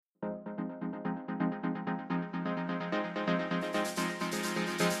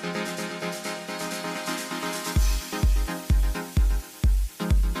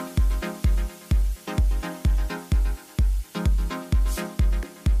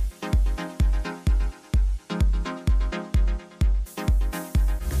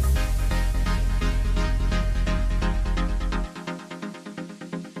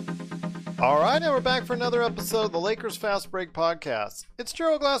right, now we're back for another episode of the Lakers Fast Break Podcast. It's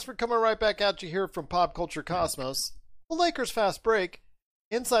Gerald Glassford coming right back at you here from Pop Culture Cosmos. The Lakers Fast Break,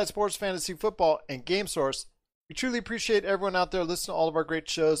 Inside Sports Fantasy Football, and Game Source. We truly appreciate everyone out there listening to all of our great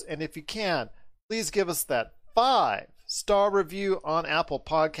shows, and if you can, please give us that 5-star review on Apple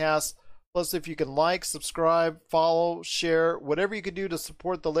Podcasts. Plus, if you can like, subscribe, follow, share, whatever you can do to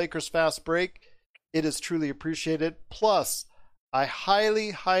support the Lakers Fast Break, it is truly appreciated. Plus, I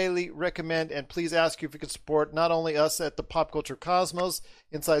highly, highly recommend and please ask you if you can support not only us at the Pop Culture Cosmos,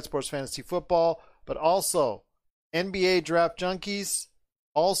 Inside Sports Fantasy Football, but also NBA Draft Junkies,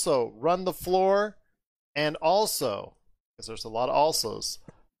 also Run the Floor, and also, because there's a lot of alsos,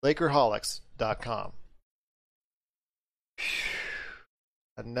 Lakerholics.com.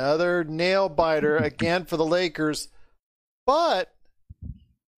 Another nail biter again for the Lakers. But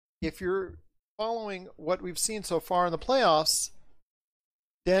if you're following what we've seen so far in the playoffs,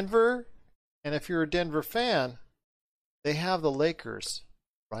 Denver, and if you're a Denver fan, they have the Lakers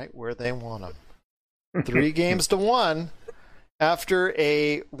right where they want them. 3-1 after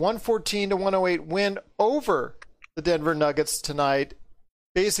a 114-108 win over the Denver Nuggets tonight.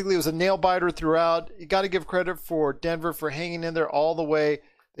 Basically, it was a nail-biter throughout. You got to give credit for Denver for hanging in there all the way.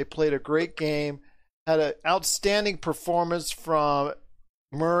 They played a great game, had an outstanding performance from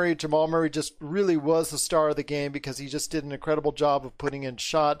Murray. Jamal Murray just really was the star of the game because he just did an incredible job of putting in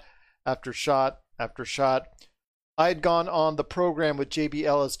shot after shot after shot. I had gone on the program with JB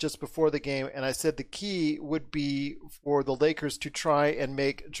Ellis just before the game, and I said the key would be for the Lakers to try and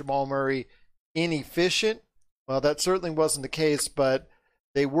make Jamal Murray inefficient. Well, that certainly wasn't the case, but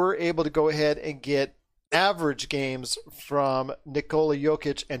they were able to go ahead and get average games from Nikola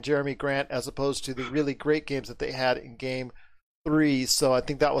Jokic and Jeremy Grant as opposed to the really great games that they had in Game 3. So I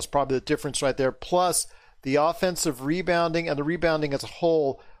think that was probably the difference right there. Plus, the offensive rebounding and the rebounding as a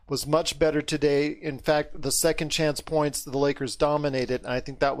whole was much better today. In fact, the second chance points, the Lakers dominated, and I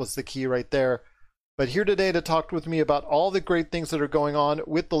think that was the key right there. But here today to talk with me about all the great things that are going on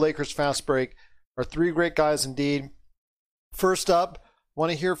with the Lakers Fast Break are three great guys indeed. First up,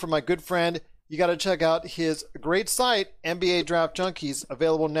 want to hear from my good friend. You got to check out his great site, NBA Draft Junkies,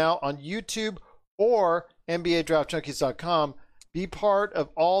 available now on YouTube or NBADraftJunkies.com. Be part of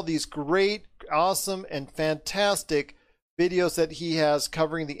all these great, awesome, and fantastic videos that he has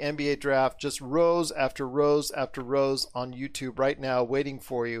covering the NBA draft. Just rows after rows after rows on YouTube right now waiting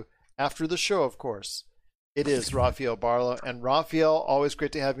for you after the show, of course. It is Rafael Barlow. And Rafael, always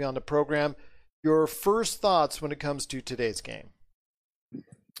great to have you on the program. Your first thoughts when it comes to today's game?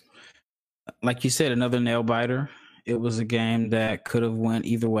 Like you said, another nail biter. It was a game that could have went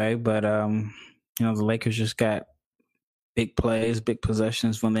either way, but the Lakers just got big plays, big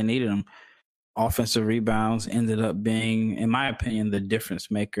possessions when they needed them. Offensive rebounds ended up being, in my opinion, the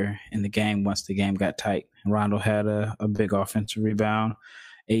difference maker in the game once the game got tight. Rondo had a big offensive rebound.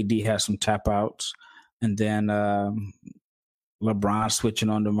 AD had some tap outs. And then LeBron switching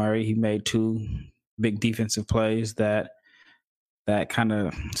on to Murray. He made two big defensive plays that kind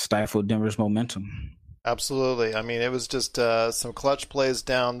of stifled Denver's momentum. Absolutely. I mean, it was just some clutch plays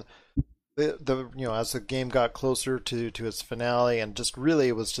down as the game got closer to its finale, and just really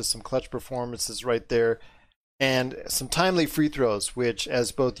it was just some clutch performances right there, and some timely free throws, which,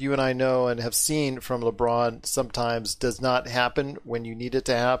 as both you and I know and have seen from LeBron, sometimes does not happen when you need it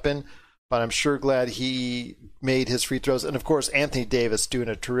to happen. But I'm sure glad he made his free throws, and of course Anthony Davis doing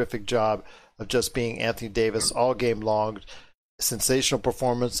a terrific job of just being Anthony Davis all game long. Sensational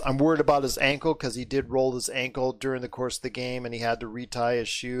performance. I'm worried about his ankle because he did roll his ankle during the course of the game and he had to retie his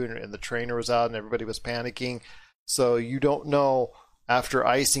shoe, and the trainer was out and everybody was panicking. So you don't know after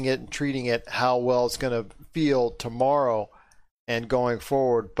icing it and treating it how well it's going to feel tomorrow and going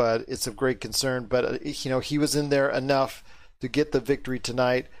forward, but it's of great concern. But he was in there enough to get the victory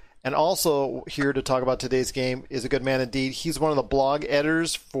tonight. And also here to talk about today's game is a good man indeed. He's one of the blog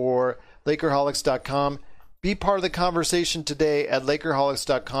editors for Lakerholics.com. Be part of the conversation today at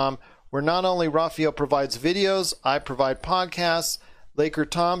Lakerholics.com, where not only Rafael provides videos, I provide podcasts. Laker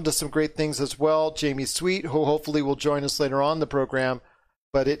Tom does some great things as well. Jamie Sweet, who hopefully will join us later on in the program.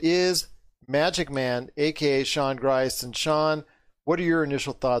 But it is Magic Man, a.k.a. Sean Grice. And Sean, what are your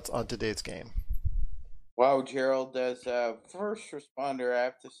initial thoughts on today's game? Wow, Gerald, as a first responder, I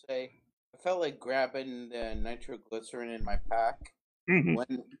have to say, I felt like grabbing the nitroglycerin in my pack.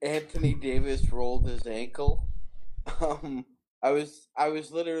 When Anthony Davis rolled his ankle, I was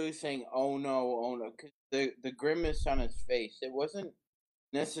literally saying, "Oh no!" Because the grimace on his face, it wasn't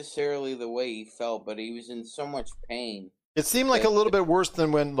necessarily the way he felt, but he was in so much pain. It seemed like a little bit worse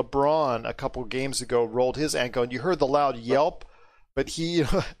than when LeBron a couple games ago rolled his ankle, and you heard the loud yelp but he,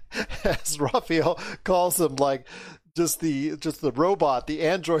 as Raphael calls him, like just the robot, the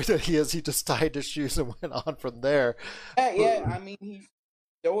android that he is, he just tied his shoes and went on from there. Yeah. I mean, he's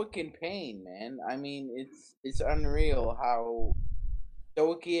stoic in pain, man. I mean, it's unreal how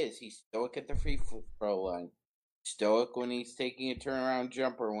stoic he is. He's stoic at the free throw line. Stoic when he's taking a turnaround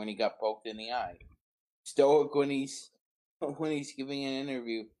jumper when he got poked in the eye. Stoic when he's giving an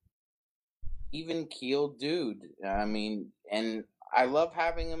interview. Even keel dude. I mean, and I love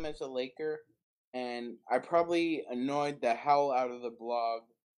having him as a Laker. And I probably annoyed the hell out of the blog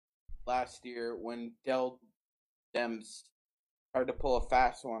last year when Dell Dems tried to pull a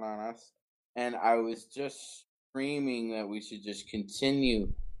fast one on us. And I was just screaming that we should just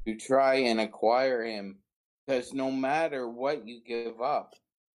continue to try and acquire him. Because no matter what you give up,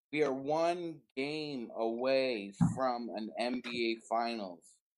 we are one game away from an NBA Finals.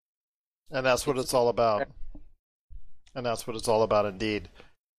 And that's what it's all about. And that's what it's all about indeed.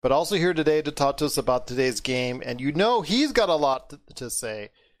 But also here today to talk to us about today's game. And you know he's got a lot to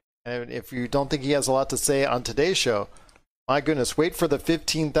say. And if you don't think he has a lot to say on today's show, my goodness, wait for the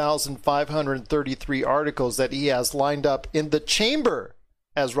 15,533 articles that he has lined up in the chamber,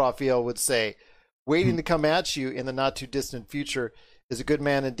 as Raphael would say, waiting to come at you in the not-too-distant future. Is a good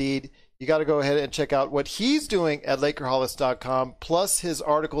man indeed. You got to go ahead and check out what he's doing at LakerHolics.com, plus his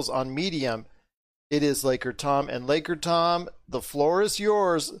articles on Medium. It is Laker Tom. And Laker Tom, the floor is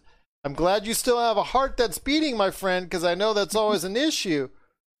yours. I'm glad you still have a heart that's beating, my friend, because I know that's always an issue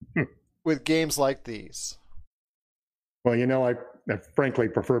with games like these. Well, you know, I frankly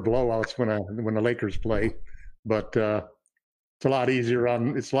prefer blowouts when the Lakers play, but it's a lot easier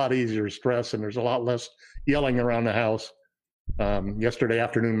to stress, and there's a lot less yelling around the house. Yesterday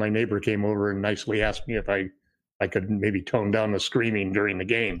afternoon, my neighbor came over and nicely asked me if I could maybe tone down the screaming during the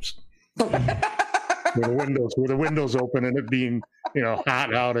games. with the windows open and it being,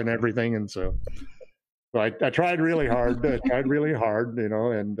 hot out and everything. And so I tried really hard.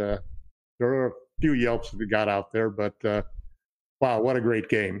 And there were a few yelps that got out there, but wow, what a great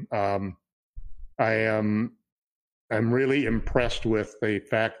game. I'm really impressed with the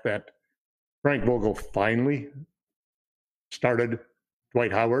fact that Frank Vogel finally started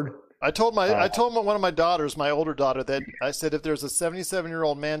Dwight Howard. I told one of my daughters, my older daughter, that I said if there's a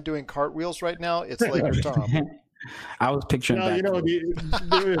 77-year-old man doing cartwheels right now, it's Laker Tom. I was picturing that.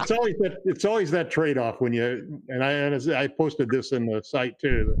 It's always that trade-off when I posted this in the site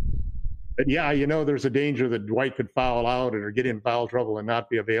too. But yeah, there's a danger that Dwight could foul out or get in foul trouble and not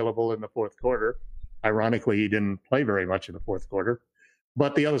be available in the fourth quarter. Ironically, he didn't play very much in the fourth quarter.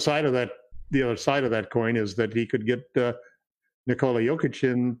 But the other side of that coin is that he could get Nikola Jokic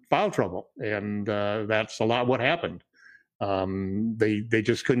in foul trouble, and that's a lot what happened. They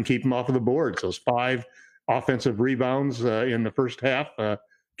just couldn't keep him off of the boards. Those 5 offensive rebounds in the first half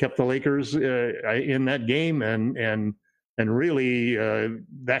kept the Lakers in that game, and really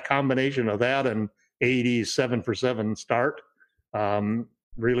that combination of that and 80's 7-for-7 start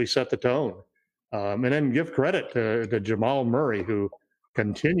really set the tone. And then give credit to Jamal Murray, who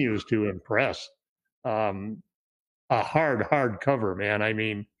continues to impress. A hard cover, man. I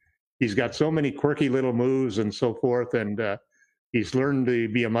mean, he's got so many quirky little moves and so forth, and he's learned to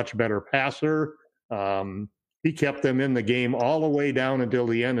be a much better passer. He kept them in the game all the way down until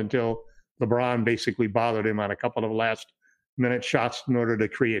the end, until LeBron basically bothered him on a couple of last-minute shots in order to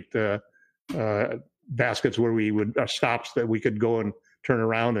create baskets where we would stops that we could go and turn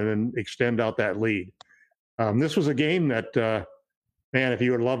around and then extend out that lead. This was a game that, man, if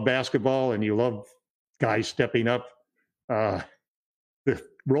you love basketball and you love guys stepping up, the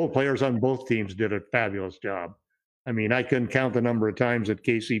role players on both teams did a fabulous job. I mean, I couldn't count the number of times that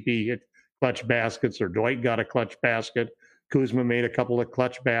KCP hit clutch baskets or Dwight got a clutch basket. Kuzma made a couple of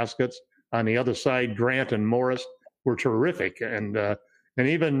clutch baskets. On the other side, Grant and Morris were terrific, and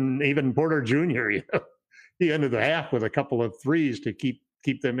even Porter Jr. He ended the half with a couple of threes to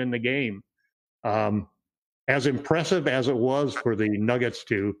keep them in the game. As impressive as it was for the Nuggets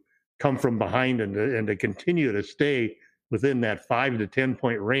to come from behind and to continue to stay within that 5 to 10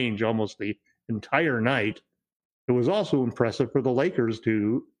 point range almost the entire night, it was also impressive for the Lakers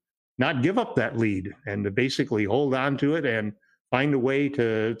to not give up that lead and to basically hold on to it and find a way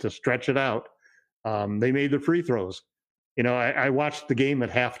to stretch it out. They made the free throws. I watched the game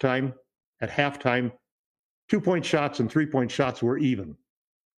at halftime. At halftime, 2-point shots and 3-point shots were even.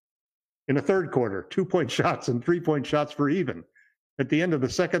 In the third quarter, 2-point shots and 3-point shots were even. At the end of the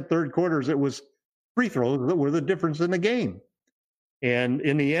second, third quarters, it was free throws that were the difference in the game. And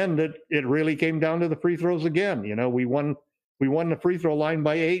in the end, it really came down to the free throws again. We won the free throw line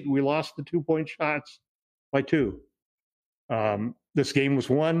by 8. We lost the 2-point shots by 2. this game was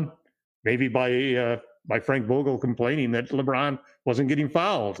won maybe by Frank Vogel complaining that LeBron wasn't getting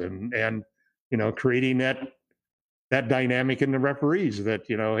fouled and creating that dynamic in the referees that,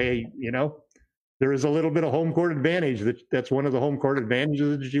 hey, there is a little bit of home court advantage. That's one of the home court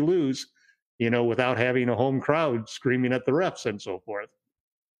advantages that you lose, without having a home crowd screaming at the refs and so forth.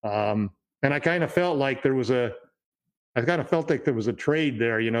 And I kind of felt like there was a trade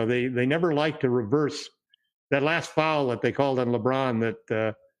there. They never liked to reverse that last foul that they called on LeBron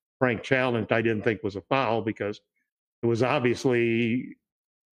that Frank challenged. I didn't think was a foul because it was obviously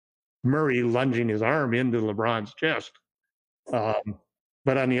Murray lunging his arm into LeBron's chest.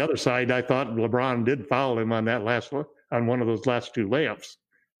 But on the other side, I thought LeBron did foul him on one of those last two layups,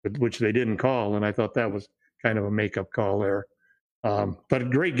 which they didn't call, and I thought that was kind of a makeup call there. But a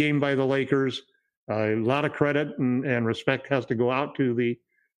great game by the Lakers. A lot of credit and respect has to go out to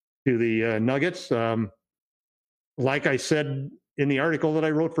the Nuggets. Like I said in the article that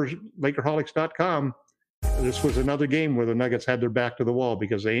I wrote for Lakerholics.com, this was another game where the Nuggets had their back to the wall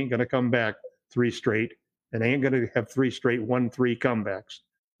because they ain't going to come back 3 straight, and they ain't going to have 3 straight 1-3 comebacks.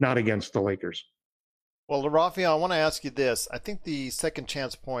 Not against the Lakers. Well, Rafael, I want to ask you this. I think the second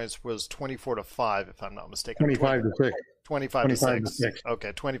chance points was 24-5, if I'm not mistaken. 25-6. 25-6.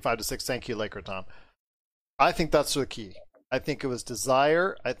 Okay, 25-6. Thank you, Laker Tom. I think that's the key. I think it was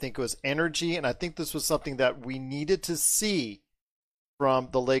desire. I think it was energy. And I think this was something that we needed to see from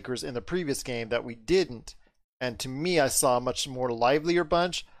the Lakers in the previous game that we didn't. And to me, I saw a much more livelier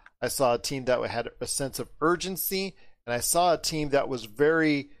bunch. I saw a team that had a sense of urgency. And I saw a team that was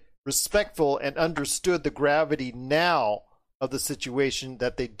very respectful and understood the gravity now of the situation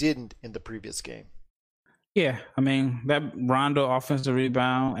that they didn't in the previous game. Yeah, I mean, that Rondo offensive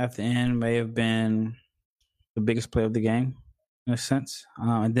rebound at the end may have been the biggest play of the game in a sense.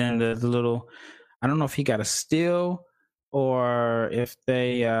 And then the little, I don't know if he got a steal or if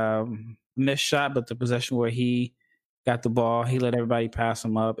they missed shot, but the possession where he got the ball, he let everybody pass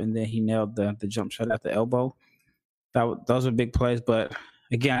him up, and then he nailed the jump shot at the elbow. Those are big plays. But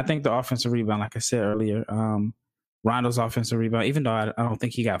again, I think the offensive rebound, like I said earlier, Rondo's offensive rebound, even though I don't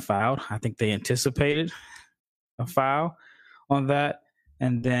think he got fouled, I think they anticipated a foul on that.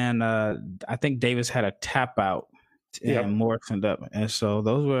 And then I think Davis had a tap out and Morrison up. And so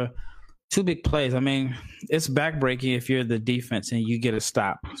those were 2 big plays. I mean, it's backbreaking if you're the defense and you get a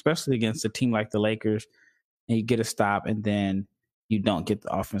stop, especially against a team like the Lakers, and you get a stop and then you don't get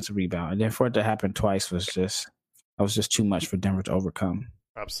the offensive rebound. And then for it to happen twice was just too much for Denver to overcome.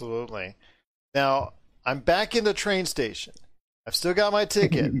 Absolutely. Now, I'm back in the train station. I've still got my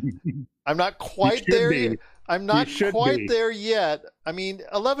ticket. I'm not quite there. I'm not quite there yet. I mean,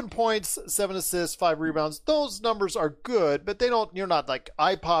 11 points, 7 assists, 5 rebounds. Those numbers are good, but you're not like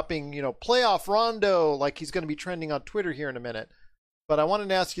eye-popping, playoff Rondo like he's going to be trending on Twitter here in a minute. But I wanted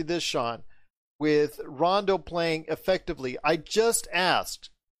to ask you this, Sean. With Rondo playing effectively, I just asked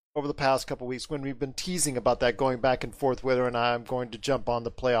over the past couple of weeks when we've been teasing about that, going back and forth whether or not I'm going to jump on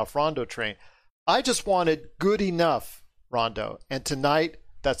the playoff Rondo train. I just wanted good enough Rondo, and tonight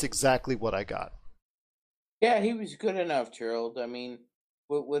that's exactly what I got. Yeah, he was good enough, Gerald. I mean,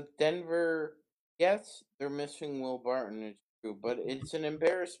 with Denver, yes, they're missing Will Barton, it's true, but it's an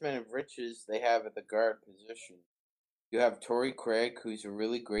embarrassment of riches they have at the guard position. You have Torrey Craig, who's a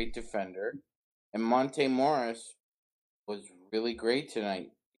really great defender, and Monte Morris was really great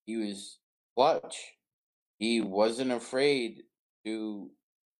tonight. He was clutch. He wasn't afraid to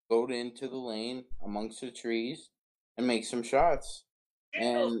go into the lane amongst the trees and make some shots.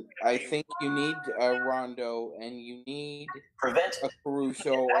 And I think you need a Rondo and you need a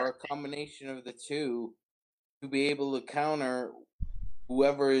Caruso or a combination of the two to be able to counter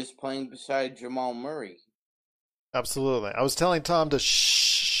whoever is playing beside Jamal Murray. Absolutely. I was telling Tom to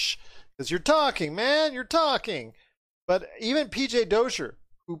shh, because you're talking, man. You're talking. But even PJ Dozier,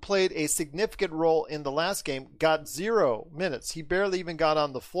 who played a significant role in the last game, got 0 minutes. He barely even got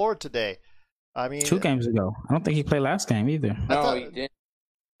on the floor today. I mean, 2 games ago. I don't think he played last game either. No, he didn't.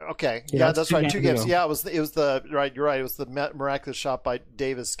 Okay, yeah, that's right. 2 games. Yeah, it was the right. You're right. It was the miraculous shot by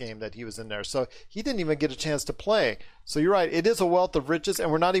Davis game that he was in there. So he didn't even get a chance to play. So you're right. It is a wealth of riches,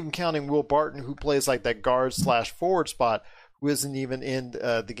 and we're not even counting Will Barton, who plays like that guard/forward spot, who isn't even in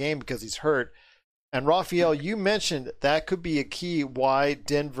the game because he's hurt. And Rafael, you mentioned that could be a key why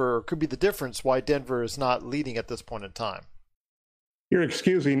Denver could be the difference why Denver is not leading at this point in time. You're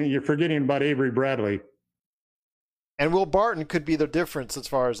forgetting about Avery Bradley. And Will Barton could be the difference as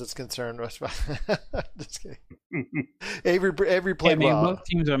far as it's concerned. Just kidding. Avery played well. Both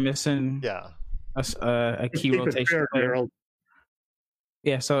teams are missing a key rotation player.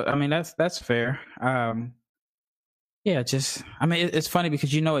 Yeah, so I mean that's fair. Yeah, it's funny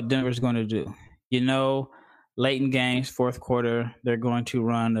because you know what Denver's going to do. You know, late in games, fourth quarter, they're going to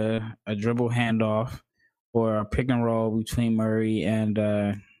run a dribble handoff or a pick and roll between Murray and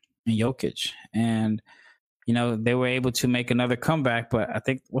Jokic. And, you know, they were able to make another comeback, but I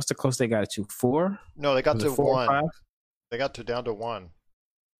think, what's the close they got it to? 4? No, they got Was to it 4 or 1. 5? They got down to 1.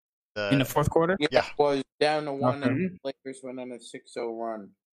 In the fourth quarter? Yeah, Yeah. it was down to 1 Okay. and the Lakers went on a 6-0 run.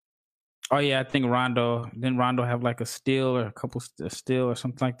 Oh, yeah, I think didn't Rondo have like a steal or a couple steal or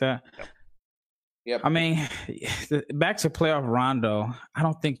something like that? Yep. I mean, back to playoff Rondo, I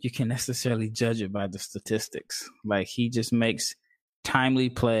don't think you can necessarily judge it by the statistics. Like, he just makes timely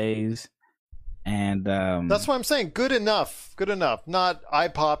plays, and That's what I'm saying. Good enough. Not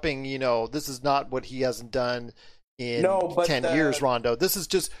eye-popping, this is not what he hasn't done in 10 years, Rondo. This is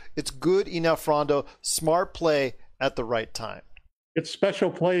just, it's good enough, Rondo. Smart play at the right time. It's special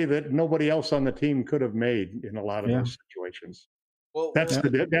play that nobody else on the team could have made in a lot of those situations. Well,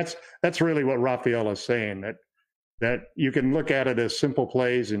 That's really what Raphael is saying, that you can look at it as simple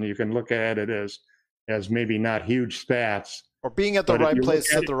plays and you can look at it as maybe not huge stats. Or being at the right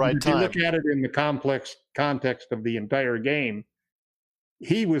place at the right time. If you look at it in the complex context of the entire game,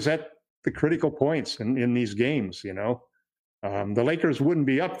 he was at the critical points in these games, The Lakers wouldn't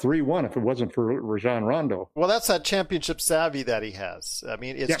be up 3-1 if it wasn't for Rajon Rondo. Well, that's that championship savvy that he has. I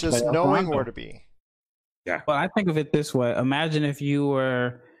mean, it's just knowing where to be. Yeah. Well, I think of it this way. Imagine if you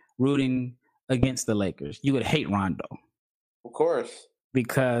were rooting against the Lakers. You would hate Rondo. Of course.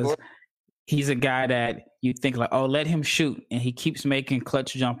 Because he's a guy that you think like, oh, let him shoot. And he keeps making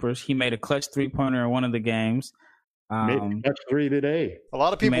clutch jumpers. He made a clutch three-pointer in one of the games. Made clutch 3 today. A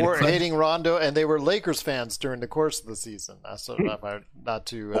lot of people were hating Rondo, and they were Lakers fans during the course of the season. That's not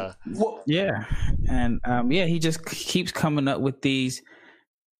to... Yeah. And, he just keeps coming up with these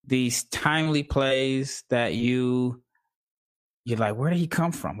timely plays that you're like, where did he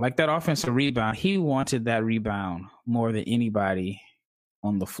come from? Like that offensive rebound, he wanted that rebound more than anybody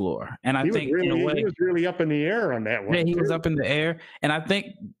on the floor. And I think in a way, he was really up in the air on that one. Yeah, he was up in the air. And I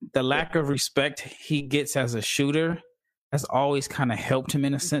think the lack of respect he gets as a shooter has always kind of helped him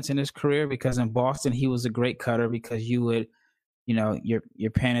in a sense in his career, because in Boston, he was a great cutter because you would,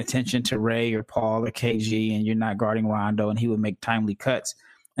 you're paying attention to Ray or Paul or KG and you're not guarding Rondo, and he would make timely cuts.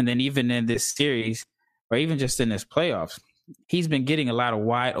 And then even in this series, or even just in this playoffs, he's been getting a lot of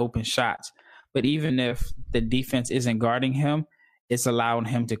wide open shots. But even if the defense isn't guarding him, it's allowing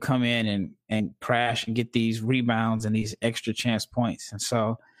him to come in and crash and get these rebounds and these extra chance points. And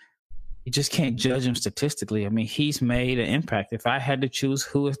so you just can't judge him statistically. I mean, he's made an impact. If I had to choose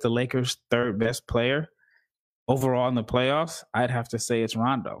who is the Lakers' third best player overall in the playoffs, I'd have to say it's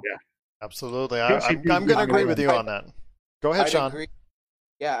Rondo. Yeah, absolutely. I'm going to agree with you on that. Go ahead, Sean. Agree.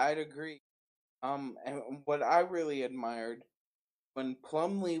 Yeah, I'd agree. And what I really admired when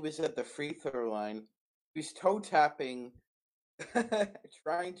Plumlee was at the free throw line, he was toe tapping,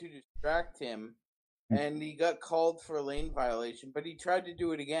 trying to distract him, and he got called for a lane violation, but he tried to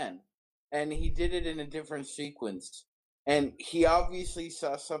do it again, and he did it in a different sequence. And he obviously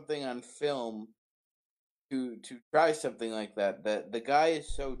saw something on film to try something like that. The guy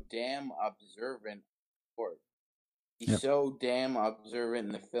is so damn observant. He's so damn observant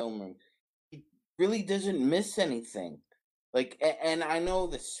in the film room. He really doesn't miss anything. Like, and I know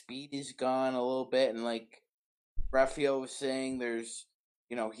the speed is gone a little bit, and like Raphael was saying, there's,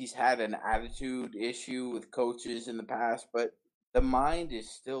 he's had an attitude issue with coaches in the past, but the mind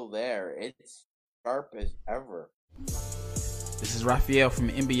is still there. It's sharp as ever. This is Raphael from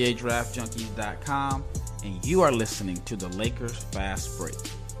NBADraftJunkies.com, and you are listening to the Lakers Fast Break.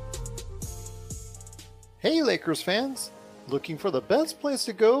 Hey Lakers fans, looking for the best place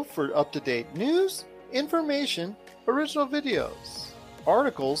to go for up-to-date news, information, original videos,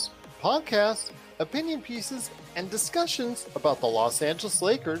 articles, podcasts, opinion pieces, and discussions about the Los Angeles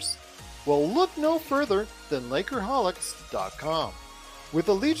Lakers? Well, look no further than Lakerholics.com. With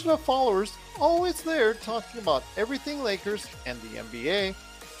a legion of followers always there talking about everything Lakers and the NBA,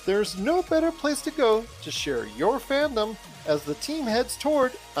 there's no better place to go to share your fandom as the team heads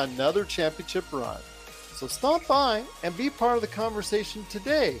toward another championship run. So stop by and be part of the conversation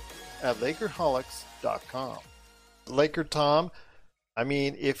today at Lakerholics.com. Laker Tom, I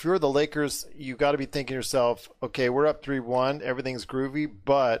mean, if you're the Lakers, you got to be thinking to yourself, okay, we're up 3-1, everything's groovy,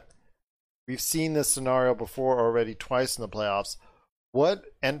 but we've seen this scenario before already twice in the playoffs.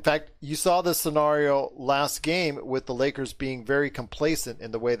 In fact, you saw this scenario last game with the Lakers being very complacent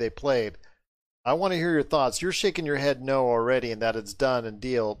in the way they played. I want to hear your thoughts. You're shaking your head no already and that it's done and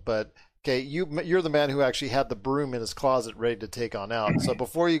deal, but Okay, you're the man who actually had the broom in his closet ready to take on out. So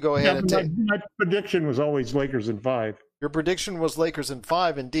before you go ahead and take, my prediction was always Lakers in 5. your prediction was Lakers in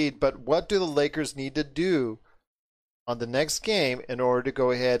 5, indeed. But what do the Lakers need to do on the next game in order to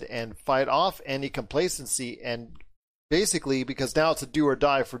go ahead and fight off any complacency? And basically, because now it's a do or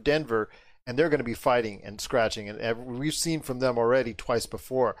die for Denver, and they're going to be fighting and scratching, and we've seen from them already twice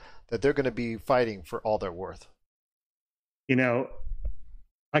before that they're going to be fighting for all they're worth. You know,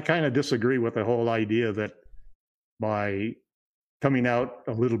 I kind of disagree with the whole idea that by coming out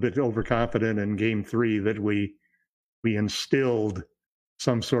a little bit overconfident in Game 3 that we instilled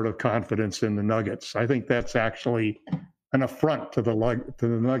some sort of confidence in the Nuggets. I think that's actually an affront to the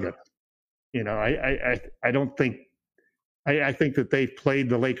Nuggets. You know, I don't think. I think that they've played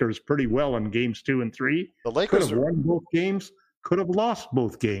the Lakers pretty well in Games 2 and 3. The Lakers could have won both games, could have lost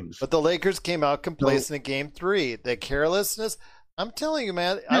both games. But the Lakers came out complacent in Game 3. The carelessness. I'm telling you,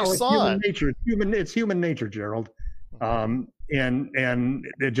 man, I saw it. Nature. It's human nature, Gerald. And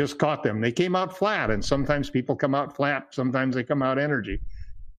it just caught them. They came out flat, and sometimes people come out flat. Sometimes they come out energy.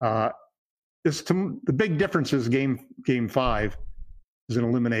 The big difference is Game 5 is an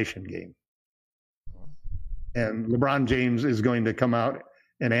elimination game, and LeBron James is going to come out,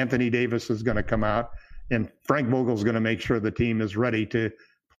 and Anthony Davis is going to come out, and Frank Vogel is going to make sure the team is ready to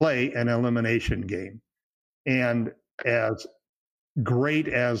play an elimination game. And as great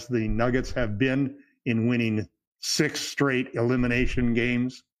as the Nuggets have been in winning 6 straight elimination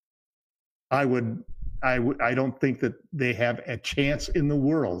games, I don't think that they have a chance in the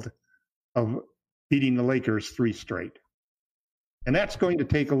world of beating the Lakers 3 straight. And that's going to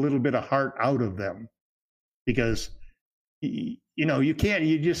take a little bit of heart out of them, because you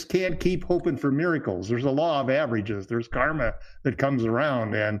just can't keep hoping for miracles. There's a law of averages. There's karma that comes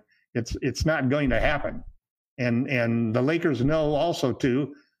around, and it's not going to happen. And the Lakers know also,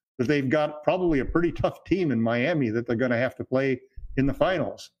 too, that they've got probably a pretty tough team in Miami that they're going to have to play in the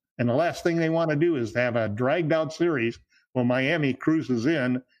finals. And the last thing they want to do is have a dragged-out series where Miami cruises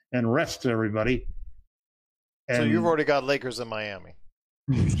in and rests everybody. And so you've already got Lakers in Miami.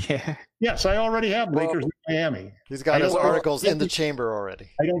 Yeah. Yes, I already have Lakers in Miami. He's got his articles in the chamber already.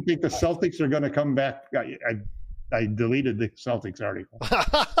 I don't think the Celtics are going to come back. I deleted the Celtics article.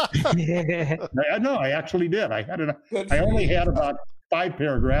 No, I actually did. I only had about 5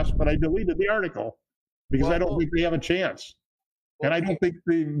 paragraphs, but I deleted the article because I don't think they have a chance. And I don't think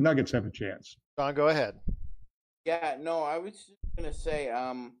the Nuggets have a chance. John, go ahead. Yeah, no, I was just going to say,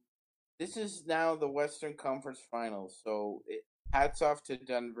 this is now the Western Conference Finals, so hats off to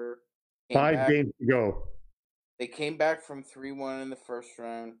Denver. 5 games to go. They came back from 3-1 in the first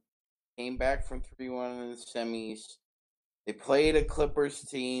round, came back from 3-1 in the semis. They played a Clippers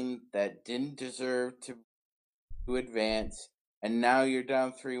team that didn't deserve to advance, and now you're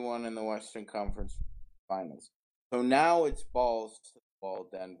down 3-1 in the Western Conference Finals. So now it's balls to the wall,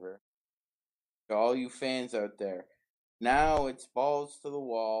 Denver. To all you fans out there, now it's balls to the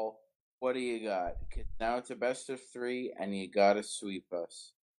wall. What do you got? Because now it's a best of 3, and you got to sweep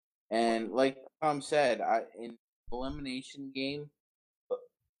us. And like Tom said, in elimination game,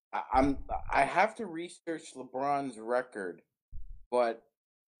 I have to research LeBron's record, but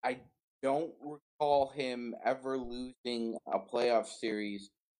I don't recall him ever losing a playoff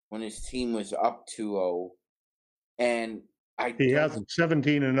series when his team was up 2-0. And he has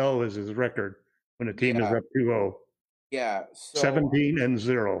 17-0 as his record when a team is up 2-0. Yeah, so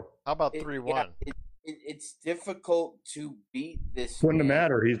 17-0. How about 3-1? It's difficult to beat this. Wouldn't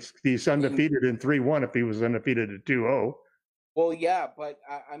matter. He's undefeated in 3-1 if he was undefeated at 2-0. Well, yeah, but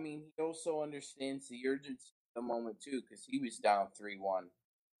I mean, he also understands the urgency of the moment too, because he was down 3-1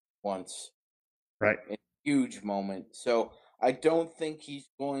 once. Right. A huge moment. So I don't think he's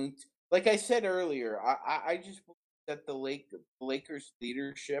going to. Like I said earlier, I just believe that the Lakers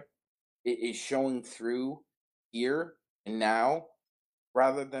leadership is showing through here and now,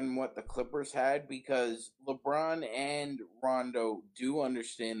 rather than what the Clippers had, because LeBron and Rondo do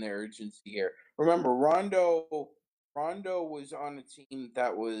understand the urgency here. Remember, Rondo was on a team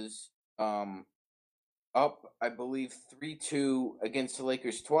that was up, I believe, 3-2 against the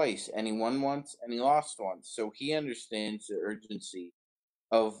Lakers twice, and he won once and he lost once. So he understands the urgency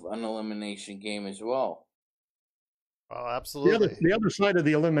of an elimination game as well. Oh, absolutely. The other side of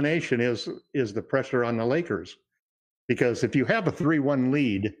the elimination is the pressure on the Lakers. Because if you have a 3-1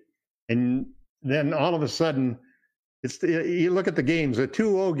 lead, and then all of a sudden, you look at the games, a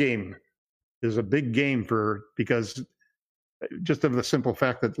 2-0 game is a big game because just of the simple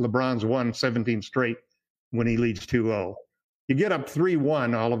fact that LeBron's won 17 straight when he leads 2-0. You get up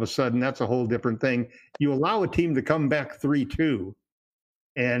 3-1, all of a sudden, that's a whole different thing. You allow a team to come back 3-2,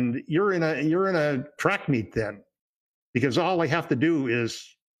 and you're in a track meet then, because all they have to do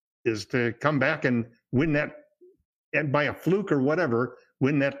is to come back and win that, and by a fluke or whatever,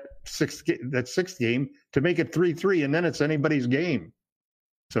 win that sixth game to make it 3-3, and then it's anybody's game.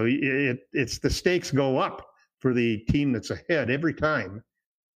 So it's the stakes go up for the team that's ahead every time.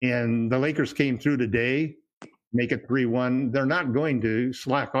 And the Lakers came through today, make it 3-1. They're not going to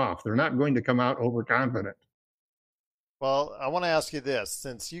slack off. They're not going to come out overconfident. Well, I want to ask you this.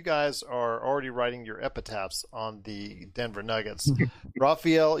 Since you guys are already writing your epitaphs on the Denver Nuggets,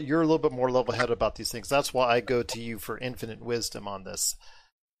 Raphael, you're a little bit more level-headed about these things. That's why I go to you for infinite wisdom on this.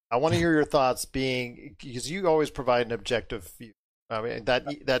 I want to hear your thoughts, because you always provide an objective view. I mean,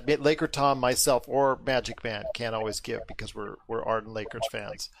 that Laker Tom, myself, or Magic Man can't always give, because we're ardent Lakers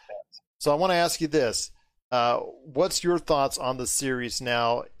fans. So I want to ask you this. What's your thoughts on the series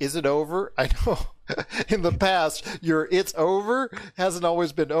now? Is it over? I know in the past, it's over hasn't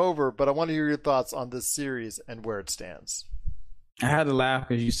always been over, but I want to hear your thoughts on this series and where it stands. I had to laugh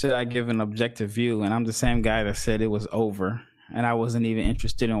because you said I give an objective view, and I'm the same guy that said it was over. And I wasn't even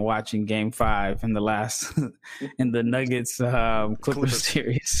interested in watching Game 5 in the Nuggets Clippers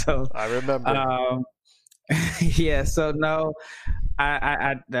series. So I remember. Yeah. So no,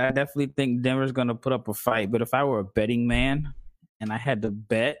 I definitely think Denver's going to put up a fight. But if I were a betting man and I had to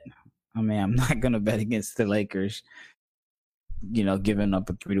bet, I mean, I'm not going to bet against the Lakers, giving up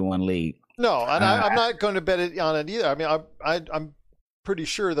a 3-1 lead. No, and I'm not going to bet it on it either. I mean, I'm pretty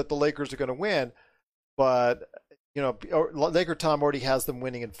sure that the Lakers are going to win, but. Laker Tom already has them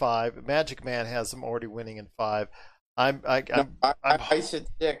winning in 5. Magic Man has them already winning in 5. I said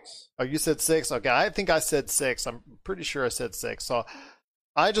 6. Oh, you said 6? Okay, I think I said 6. I'm pretty sure I said 6. So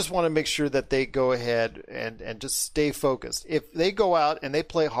I just want to make sure that they go ahead and just stay focused. If they go out and they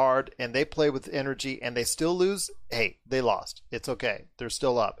play hard and they play with energy and they still lose, hey, they lost. It's okay. They're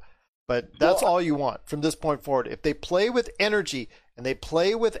still up. But that's all you want from this point forward. If they play with energy and they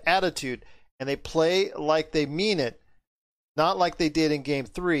play with attitude and they play like they mean it, not like they did in Game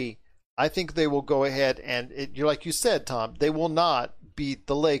 3, I think they will go ahead and, you're like you said, Tom, they will not beat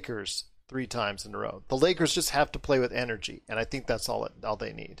the Lakers 3 times in a row. The Lakers just have to play with energy, and I think that's all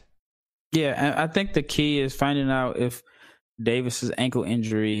they need. Yeah, and I think the key is finding out if Davis's ankle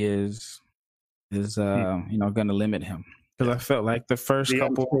injury is going to limit him. Because I felt like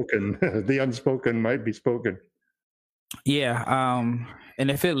the unspoken might be spoken. Yeah, and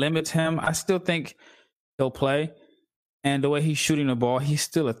if it limits him, I still think he'll play. And the way he's shooting the ball, he's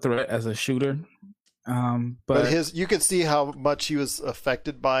still a threat as a shooter. But you could see how much he was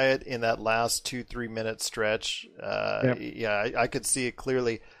affected by it in that last 2-3 minute stretch. Yep. Yeah, I could see it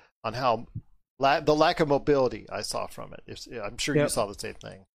clearly on how the lack of mobility I saw from it. I'm sure you saw the same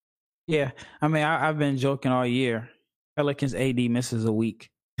thing. Yeah, I mean, I've been joking all year. Pelicans AD misses a week.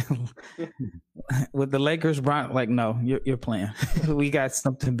 With the Lakers, Brian, no, you're playing. We got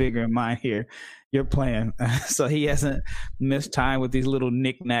something bigger in mind here. You're playing. So he hasn't missed time with these little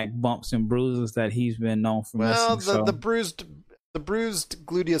knick-knack bumps and bruises that he's been known for missing. Well, the bruised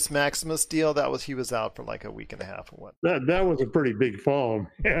gluteus maximus deal, he was out for like a week and a half or what. That was a pretty big fall,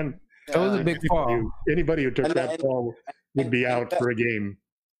 man. That was a big fall. Anybody who took that fall would be out for a game.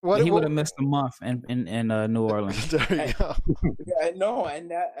 He would have missed a month in New Orleans. There you go.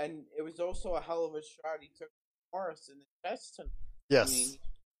 and it was also a hell of a shot he took Morris in the chest. Yes. I mean,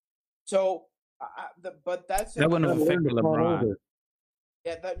 so, but that's that wouldn't have affected LeBron.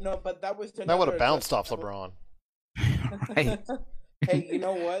 Yeah, but that was that would have bounced off LeBron. Right. Hey, you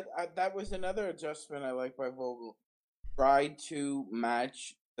know what? That was another adjustment I like by Vogel. Tried to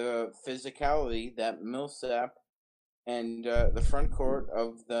match the physicality that Millsap and the front court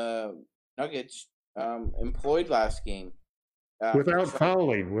of the Nuggets employed last game. Without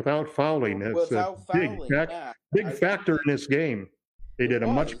fouling. That's a big factor in this game. They did a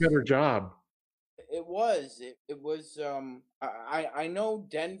much better job. It was. I know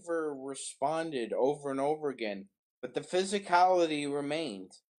Denver responded over and over again, but the physicality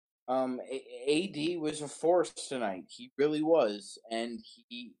remained. AD was a force tonight. He really was, and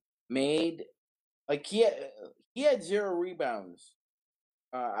he made he had 0 rebounds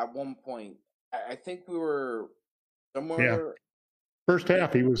at one point. I think we were somewhere. Yeah. First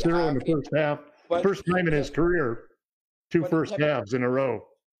half, he was 0 in the first half. First time in his career, 2 first halves in a row.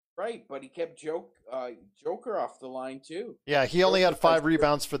 Right, but he kept Joker off the line too. Yeah, he only had 5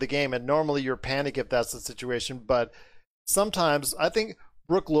 rebounds for the game, and normally you're panic if that's the situation. But sometimes I think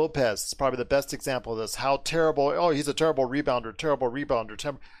Brook Lopez is probably the best example of this. How terrible! Oh, he's a terrible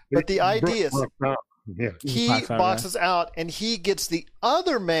rebounder. But the idea is Yeah. He Box out, boxes out, and he gets the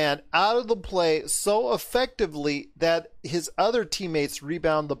other man out of the play so effectively that his other teammates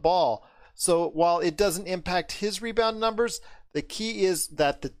rebound the ball. So while it doesn't impact his rebound numbers, the key is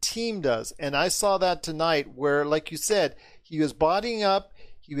that the team does. And I saw that tonight where, like you said, he was bodying up.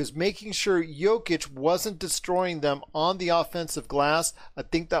 He was making sure Jokic wasn't destroying them on the offensive glass. I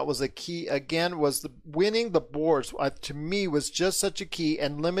think that was a key. Again, was winning the boards, to me, was just such a key,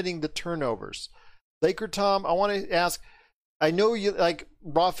 and limiting the turnovers. Laker Tom, I want to ask, I know you, like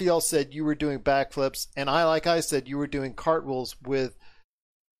Raphael said, you were doing backflips, and like I said, you were doing cartwheels with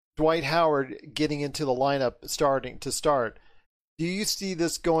Dwight Howard getting into the lineup starting to start. Do you see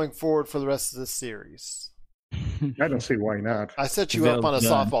this going forward for the rest of the series? I don't see why not. I set you up on a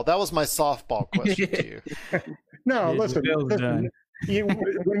softball. That was my softball question to you. No, Yeah, listen,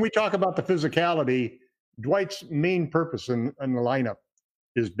 when we talk about the physicality, Dwight's main purpose in the lineup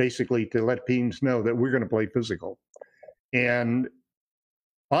is basically to let teams know that we're going to play physical. And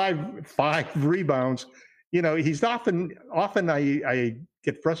five rebounds, he's often I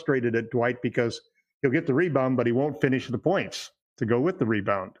get frustrated at Dwight because he'll get the rebound, but he won't finish the points to go with the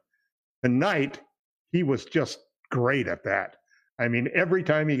rebound. Tonight, he was just great at that. I mean, every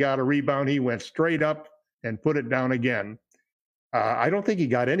time he got a rebound, he went straight up and put it down again. I don't think he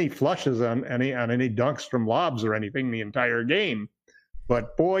got any flushes on any dunks from lobs or anything the entire game.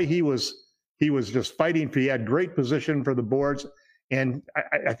 But boy, he was just fighting. He had great position for the boards, and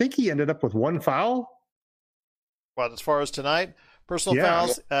I think he ended up with one foul. Well, as far as tonight, personal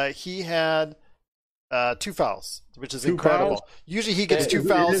fouls, he had 2 fouls, which is incredible. Fouls? Usually he gets 2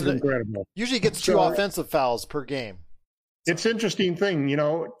 fouls. It is incredible. Usually he gets 2 offensive fouls per game. It's an interesting thing.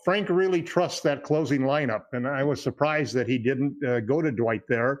 Frank really trusts that closing lineup, and I was surprised that he didn't go to Dwight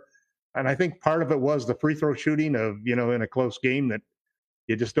there. And I think part of it was the free throw shooting of, in a close game, that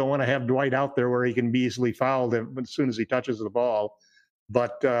you just don't want to have Dwight out there where he can be easily fouled as soon as he touches the ball.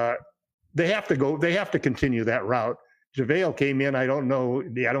 But they have to continue that route. JaVale came in. I don't know.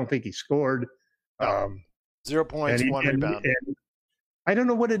 I don't think he scored. 0 points, 1 rebound. And I don't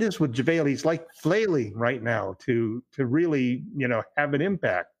know what it is with JaVale. He's like flailing right now to really, have an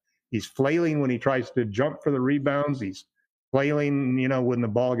impact. He's flailing when he tries to jump for the rebounds. He's flailing, when the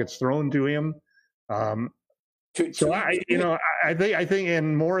ball gets thrown to him. So I think,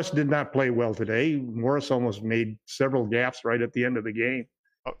 and Morris did not play well today. Morris almost made several gaffes right at the end of the game.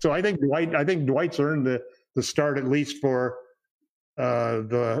 So I think Dwight's earned the start, at least for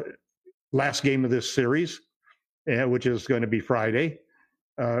the last game of this series, which is going to be Friday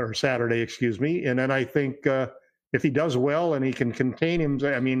or Saturday, excuse me. And then I think if he does well and he can contain him,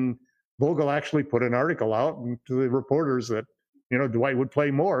 I mean, Vogel actually put an article out to the reporters that, Dwight would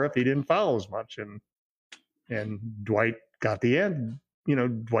play more if he didn't foul as much. And Dwight got the end.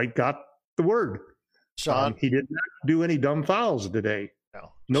 Dwight got the word. Sean, he did not do any dumb fouls today.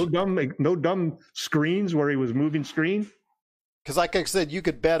 No dumb screens where he was moving screen. Because like I said, you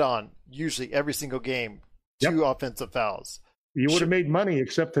could bet on usually every single game 2 offensive fouls. You would have made money,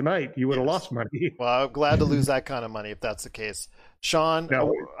 except tonight. You would have lost money. Well, I'm glad to lose that kind of money if that's the case. Sean,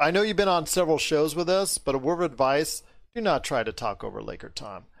 I know you've been on several shows with us, but a word of advice, do not try to talk over Laker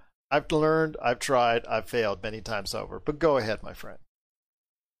Tom. I've learned, I've tried, I've failed many times over. But go ahead, my friend.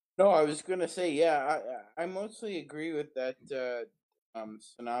 No, I was going to say, I mostly agree with that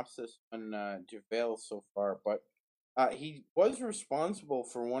synopsis on JaVale so far, but he was responsible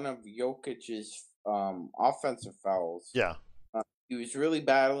for one of Jokic's offensive fouls. Yeah. He was really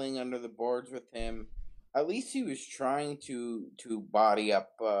battling under the boards with him. At least he was trying to body up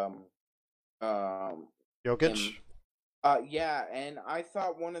Jokic? him. And I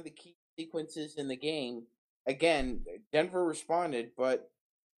thought one of the key sequences in the game, again, Denver responded, but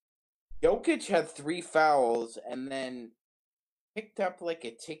Jokic had 3 fouls and then picked up like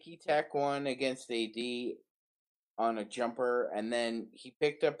a ticky-tack one against AD on a jumper, and then he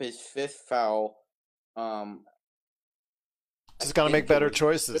picked up his 5th foul. Just got to make better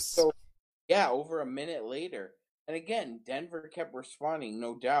choices. Over a minute later. And again, Denver kept responding,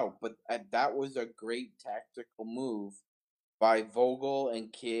 no doubt, but that was a great tactical move by Vogel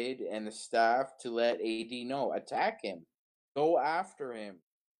and Kidd and the staff to let AD know, attack him, go after him.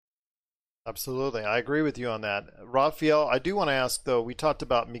 Absolutely. I agree with you on that. Raphael, I do want to ask, though, we talked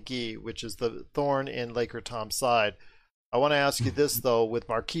about McGee, which is the thorn in Laker Tom's side. I want to ask you this, though, with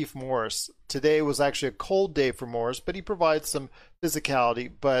Markieff Morris. Today was actually a cold day for Morris, but he provides some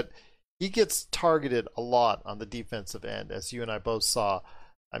physicality, but he gets targeted a lot on the defensive end, as you and I both saw.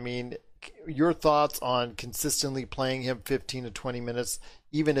 I mean, your thoughts on consistently playing him 15 to 20 minutes,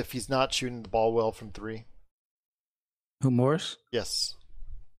 even if he's not shooting the ball well from 3? Who, Morris? Yes.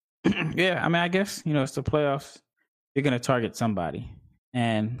 Yeah, I mean, I guess it's the playoffs. You're going to target somebody,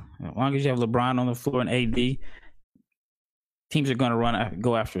 and as long as you have LeBron on the floor and AD, teams are going to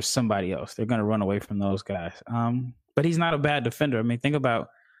go after somebody else. They're going to run away from those guys. But he's not a bad defender. I mean, think about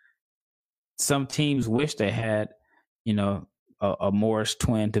some teams wish they had, a Morris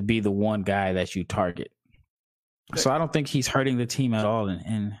twin to be the one guy that you target. So I don't think he's hurting the team at all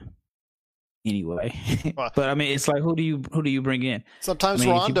in any way. But I mean, it's like who do you bring in? Sometimes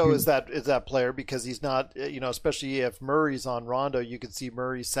Rondo is that player because he's not, especially if Murray's on Rondo, you can see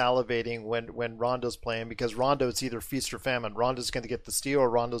Murray salivating when Rondo's playing because Rondo it's either feast or famine. Rondo's going to get the steal or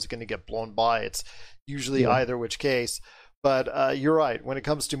Rondo's going to get blown by. It's usually either which case. But you're right. When it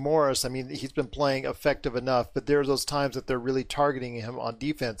comes to Morris, I mean, he's been playing effective enough, but there's those times that they're really targeting him on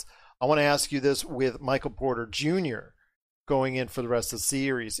defense. I want to ask you this with Michael Porter Jr. going in for the rest of the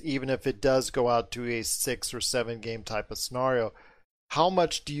series, even if it does go out to a 6 or 7 game type of scenario. How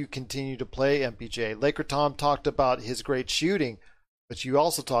much do you continue to play MPJ? Laker Tom talked about his great shooting, but you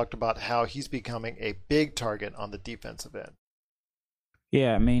also talked about how he's becoming a big target on the defensive end.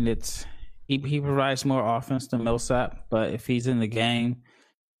 Yeah, I mean, he provides more offense than Millsap, but if he's in the game,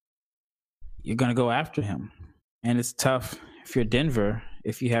 you're going to go after him. And it's tough if you're Denver,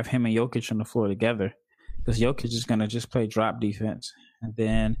 if you have him and Jokic on the floor together, because Jokic is going to just play drop defense, and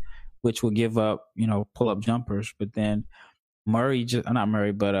then which will give up, pull-up jumpers. But then Porter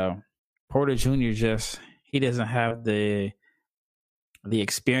Jr. he doesn't have the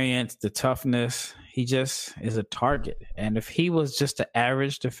experience, the toughness. He just is a target. And if he was just an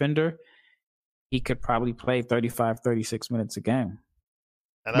average defender, he could probably play 35, 36 minutes a game.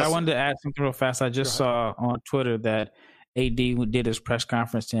 But I wanted to add something real fast. I just saw on Twitter that AD did his press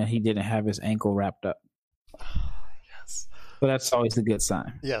conference and he didn't have his ankle wrapped up. Yes. So that's always a good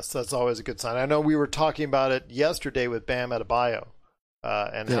sign. Yes, that's always a good sign. I know we were talking about it yesterday with Bam Adebayo.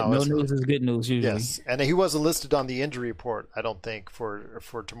 And how no news is good news usually. Yes, and he wasn't listed on the injury report, I don't think, for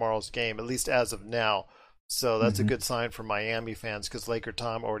tomorrow's game, at least as of now. So that's a good sign for Miami fans because Laker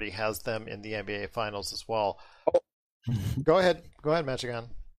Tom already has them in the NBA Finals as well. Go ahead, Machigan.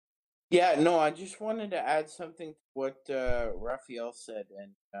 Yeah, no, I just wanted to add something to what Raphael said,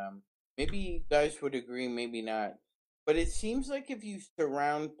 and maybe you guys would agree, maybe not. But it seems like if you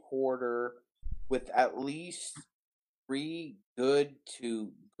surround Porter with at least 3 good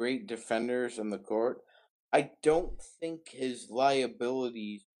to great defenders on the court, I don't think his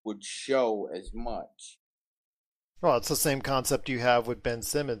liabilities would show as much. Well, it's the same concept you have with Ben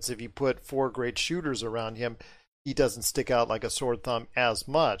Simmons. If you put 4 great shooters around him, he doesn't stick out like a sore thumb as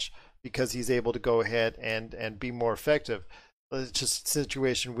much because he's able to go ahead and be more effective. It's just a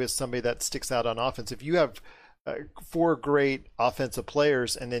situation with somebody that sticks out on offense. If you have 4 great offensive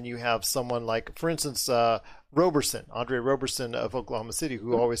players and then you have someone like, for instance, Andre Roberson of Oklahoma City,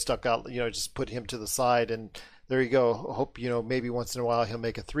 who always stuck out, just put him to the side and there you go. Hope, maybe once in a while he'll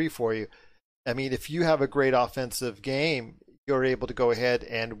make a 3 for you. I mean, if you have a great offensive game, you're able to go ahead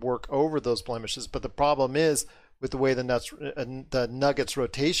and work over those blemishes. But the problem is with the way the Nuggets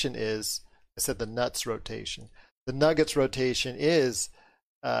rotation is, I said the Nuts rotation. The Nuggets rotation is,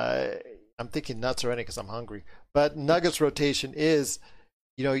 I'm thinking nuts already because I'm hungry. But Nuggets rotation is,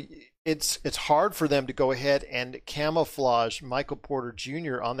 it's hard for them to go ahead and camouflage Michael Porter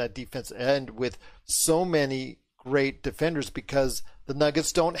Jr. on that defense end with so many great defenders because the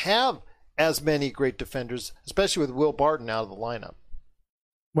Nuggets don't have as many great defenders, especially with Will Barton out of the lineup.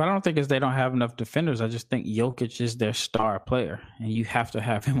 Well, I don't think it's they don't have enough defenders. I just think Jokic is their star player, and you have to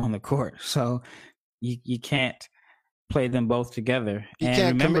have him on the court. So you can't play them both together. He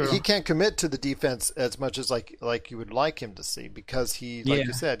can't commit to the defense as much as like you would like him to see because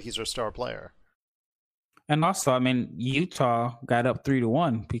you said, he's our star player. And also, I mean, Utah got up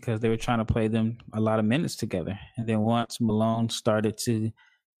 3-1 because they were trying to play them a lot of minutes together. And then once Malone started to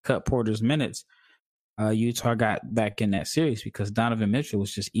cut Porter's minutes, Utah got back in that series because Donovan Mitchell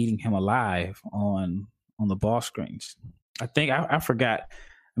was just eating him alive on the ball screens. I think I forgot.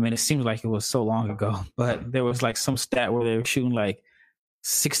 I mean, it seems like it was so long ago, but there was like some stat where they were shooting like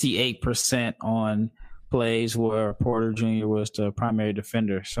 68% on plays where Porter Jr. was the primary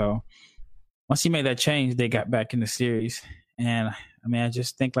defender. So once he made that change, they got back in the series. And I mean, I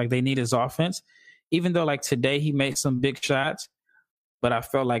just think like they need his offense, even though like today he made some big shots. But I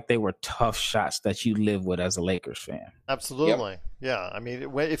felt like they were tough shots that you live with as a Lakers fan. Absolutely. Yep. Yeah. I mean,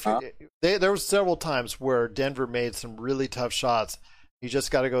 there were several times where Denver made some really tough shots. You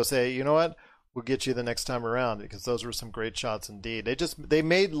just got to go say, you know what? We'll get you the next time around because those were some great shots indeed. They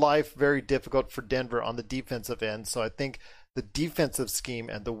made life very difficult for Denver on the defensive end. So I think the defensive scheme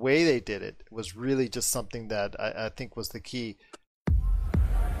and the way they did it was really just something that I think was the key.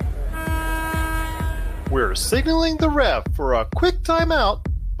 We're signaling the ref for a quick timeout,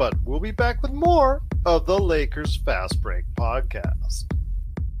 but we'll be back with more of the Lakers Fast Break podcast.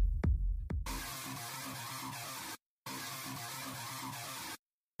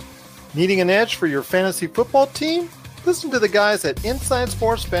 Needing an edge for your fantasy football team? Listen to the guys at Inside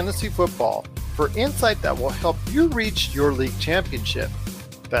Sports Fantasy Football for insight that will help you reach your league championship.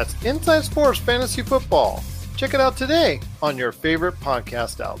 That's Inside Sports Fantasy Football. Check it out today on your favorite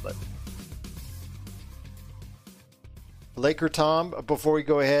podcast outlet. Laker Tom, before we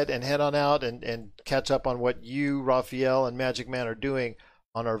go ahead and head on out and catch up on what you, Raphael, and Magic Man are doing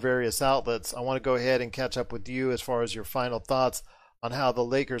on our various outlets, I want to go ahead and catch up with you as far as your final thoughts on how the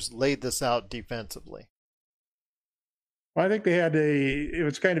Lakers laid this out defensively. Well, I think it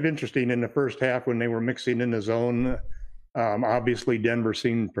was kind of interesting in the first half when they were mixing in the zone. Obviously, Denver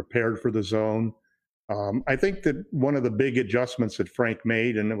seemed prepared for the zone. I think that one of the big adjustments that Frank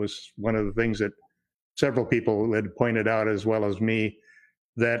made, and it was one of the things that several people had pointed out as well as me,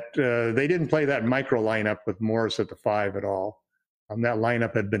 that they didn't play that micro lineup with Morris at the 5 at all. That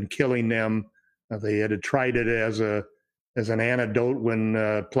lineup had been killing them. They had tried it as an antidote when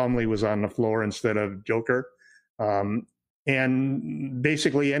Plumlee was on the floor instead of Joker. And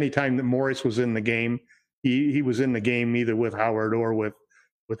basically anytime that Morris was in the game, he was in the game either with Howard or with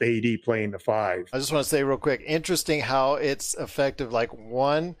AD playing the 5. I just want to say real quick, interesting how it's effective. Like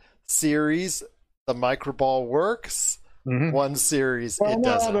one series, the micro ball works. Mm-hmm. One series, it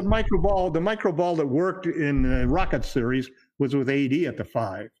doesn't. The micro ball that worked in the Rockets series was with AD at the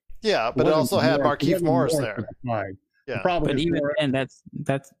 5. Yeah, but it also had Markieff Morris there. At the 5. Yeah, but even then,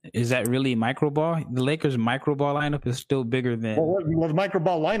 is that really micro ball? The Lakers' micro ball lineup is still bigger than. Well, the micro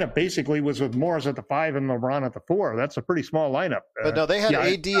ball lineup basically was with Morris at the 5 and LeBron at the 4. That's a pretty small lineup. But no, they had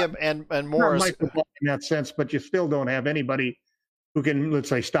AD and Morris. Not micro ball in that sense, but you still don't have anybody who can, let's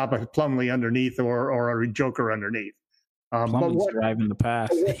say, stop a Plumlee underneath or a Joker underneath. Plumlee's driving the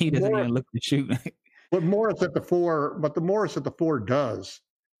pass. He doesn't even look to shoot. But the Morris at the 4 does,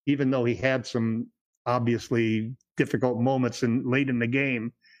 even though he had some obviously difficult moments late in the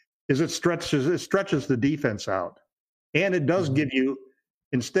game, is it stretches the defense out. And it does give you,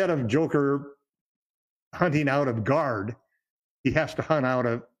 instead of Joker hunting out of guard, he has to hunt out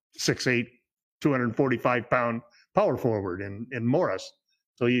a 6'8", 245-pound power forward in Morris.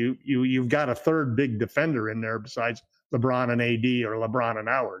 So you've got a third big defender in there besides LeBron and AD or LeBron and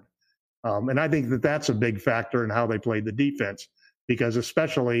Howard. And I think that that's a big factor in how they played the defense, because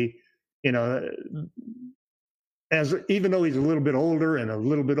especially, even though he's a little bit older and a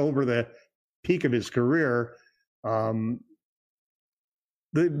little bit over the peak of his career, the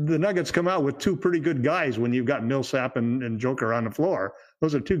Nuggets come out with two pretty good guys when you've got Millsap and Joker on the floor.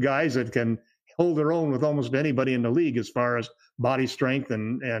 Those are two guys that can hold their own with almost anybody in the league as far as body strength,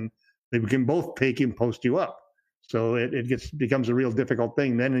 and they can both take you and post you up. So it becomes a real difficult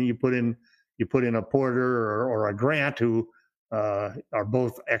thing. Then you put in a Porter or a Grant who are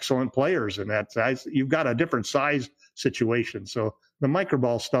both excellent players in that size. You've got a different size situation. So the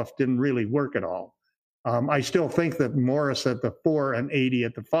microball stuff didn't really work at all. I still think that Morris at the 4 and 80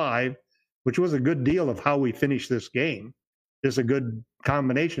 at the 5, which was a good deal of how we finished this game, is a good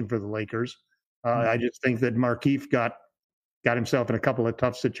combination for the Lakers. I just think that Markieff got himself in a couple of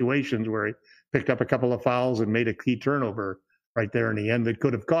tough situations where he picked up a couple of fouls and made a key turnover right there in the end that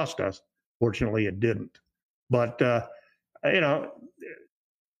could have cost us. Fortunately, it didn't. But, I've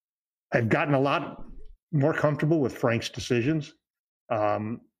gotten a lot more comfortable with Frank's decisions,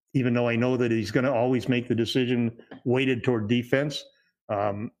 even though I know that he's going to always make the decision weighted toward defense.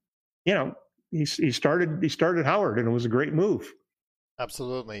 He started Howard, and it was a great move.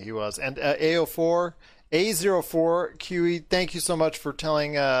 Absolutely, he was. And A04 QE, thank you so much for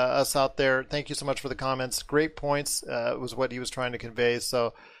telling us out there. Thank you so much for the comments. Great points was what he was trying to convey.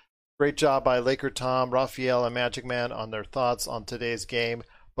 So great job by Laker Tom, Raphael, and Magic Man on their thoughts on today's game.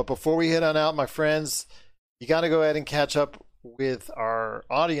 But before we head on out, my friends, you got to go ahead and catch up with our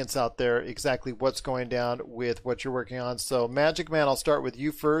audience out there exactly what's going down with what you're working on. So Magic Man, I'll start with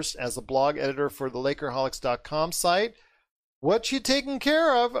you first as a blog editor for the Lakerholics.com site. What you taking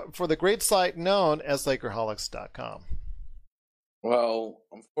care of for the great site known as Lakerholics.com? Well,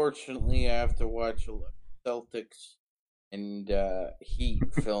 unfortunately, I have to watch Celtics and Heat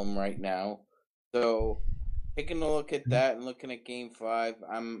film right now. So, taking a look at that and looking at Game 5,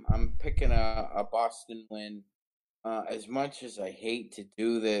 I'm picking a Boston win. As much as I hate to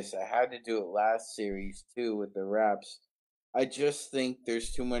do this, I had to do it last series too with the Raps. I just think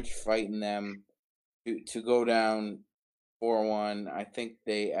there's too much fight in them to go down 4-1. I think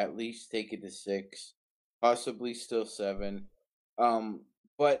they at least take it to 6, possibly still 7.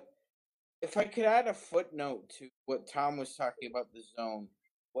 But if I could add a footnote to what Tom was talking about the zone,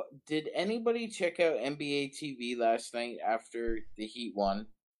 did anybody check out NBA TV last night after the Heat won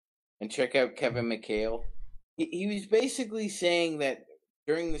and check out Kevin McHale? He was basically saying that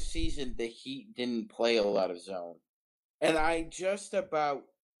during the season the Heat didn't play a lot of zone, and I just about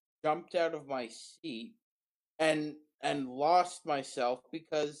jumped out of my seat and lost myself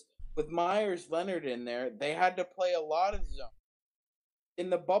because with Myers Leonard in there, they had to play a lot of zone. In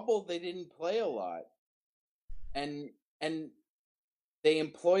the bubble, they didn't play a lot, and they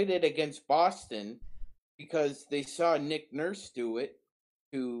employed it against Boston because they saw Nick Nurse do it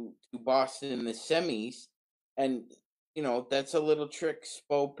to Boston in the semis, and that's a little trick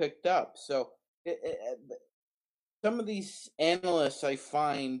Spo picked up. So some of these analysts I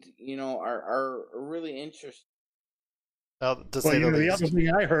find are really interesting.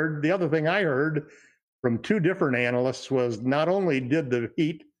 The other thing I heard from two different analysts was not only did the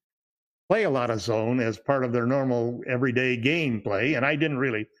Heat play a lot of zone as part of their normal everyday game play, and I didn't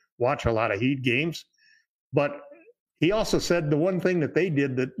really watch a lot of Heat games, but he also said the one thing that they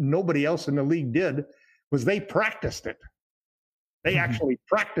did that nobody else in the league did was they practiced it. They actually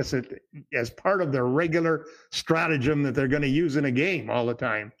practice it as part of their regular stratagem that they're going to use in a game all the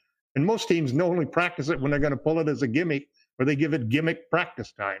time. And most teams only practice it when they're going to pull it as a gimmick, or they give it gimmick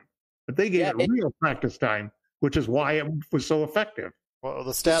practice time. But they gave it real practice time, which is why it was so effective. Well,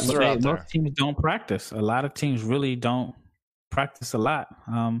 the stats are out there. Most teams don't practice. A lot of teams really don't practice a lot.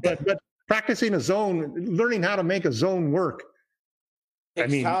 But practicing a zone, learning how to make a zone work,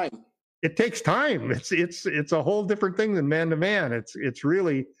 takes time. It takes time. It's a whole different thing than man to man.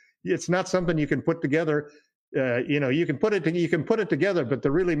 It's not something you can put together. You can put it together, but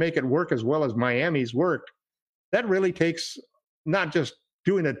to really make it work as well as Miami's worked, that really takes not just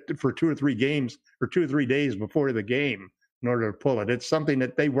doing it for 2 or 3 games or 2 or 3 days before the game in order to pull it. It's something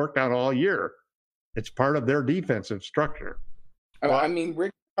that they worked out all year. It's part of their defensive structure. I mean,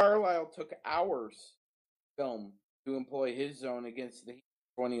 Rick Carlisle took hours film to employ his zone against the Heat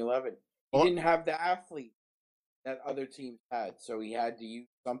in 2011. He didn't have the athlete that other teams had, so he had to use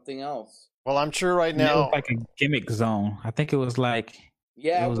something else. Well, I'm sure right now, it was like a gimmick zone. I think it was like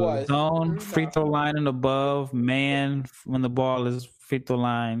it was a zone, free throw line and above, man when the ball is free throw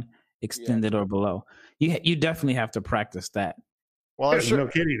line extended or below. You definitely have to practice that. Well, I'm sure. No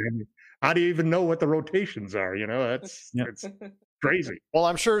kidding. I mean, how do you even know what the rotations are? It's crazy. Well,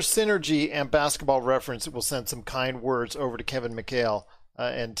 I'm sure Synergy and Basketball Reference will send some kind words over to Kevin McHale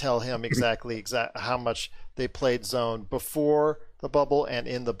and tell him exactly how much they played zone before the bubble and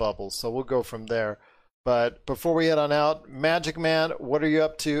in the bubble. So we'll go from there. But before we head on out, Magic Man, what are you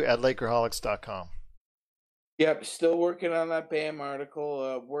up to at Lakerholics.com? Yep, still working on that BAM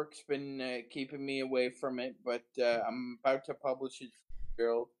article. Work's been keeping me away from it, but I'm about to publish it,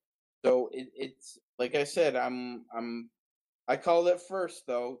 Gerald. So it's like I said, I called it first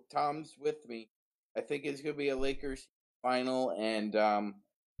though. Tom's with me. I think it's gonna be a Lakers final, and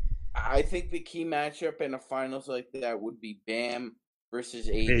I think the key matchup in a finals like that would be Bam versus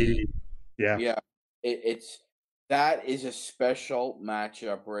AD. Yeah. That is a special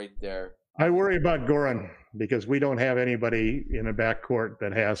matchup right there. I worry about Goran because we don't have anybody in a backcourt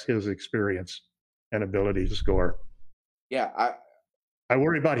that has his experience and ability to score. Yeah, I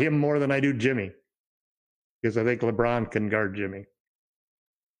worry about him more than I do Jimmy because I think LeBron can guard Jimmy.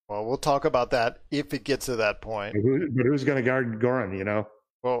 Well, we'll talk about that if it gets to that point. But who's going to guard Goran,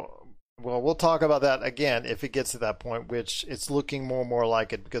 Well, we'll talk about that again if it gets to that point, which it's looking more and more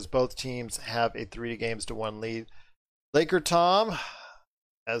like it because both teams have a 3-1 lead. Laker Tom,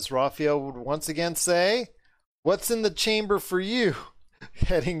 as Rafael would once again say, what's in the chamber for you?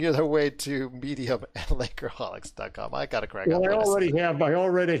 Heading your way to Medium at Lakerholics.com. I got to crack up. I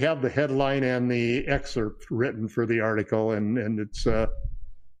already have the headline and the excerpt written for the article, and it's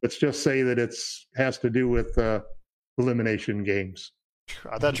let's just say that has to do with elimination games.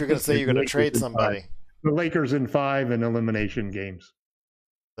 I thought you were going to say you're going to trade somebody. The Lakers in 5 in elimination games.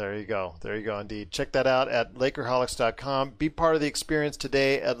 There you go. There you go, indeed. Check that out at Lakerholics.com. Be part of the experience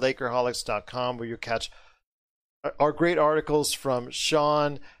today at Lakerholics.com, where you'll catch our great articles from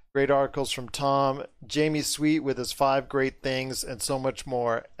Sean, great articles from Tom, Jamie Sweet with his 5 great things, and so much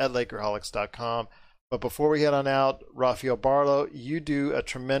more at Lakerholics.com. But before we head on out, Rafael Barlow, you do a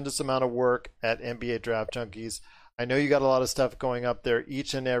tremendous amount of work at NBA Draft Junkies. I know you got a lot of stuff going up there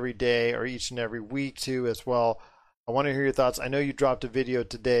each and every day or each and every week too as well. I want to hear your thoughts. I know you dropped a video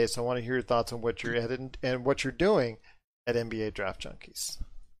today, so I want to hear your thoughts on what you're at and what you're doing at NBA Draft Junkies.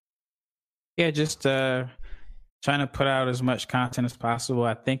 Yeah, just trying to put out as much content as possible.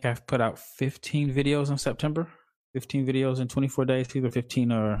 I think I've put out 15 videos in September. 15 videos in 24 days, either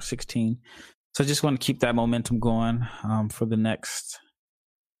 15 or 16. So I just want to keep that momentum going for the next,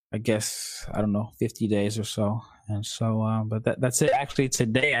 I guess, I don't know, 50 days or so. And so, but that's it. Actually,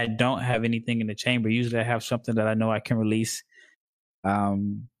 today I don't have anything in the chamber. Usually I have something that I know I can release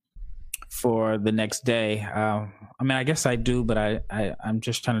for the next day. I mean, I guess I do, but I'm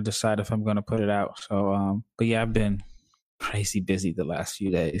just trying to decide if I'm going to put it out. So, but yeah, I've been crazy busy the last few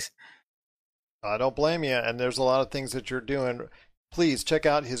days. I don't blame you. And there's a lot of things that you're doing. Please check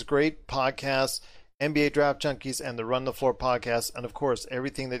out his great podcasts, NBA Draft Junkies and the Run the Floor podcast. And of course,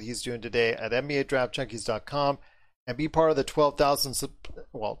 everything that he's doing today at NBADraftJunkies.com, and be part of the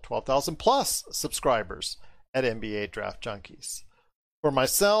 12,000 plus subscribers at NBA Draft Junkies. For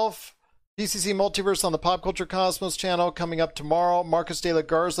myself, PCC Multiverse on the Pop Culture Cosmos channel coming up tomorrow. Marcus de la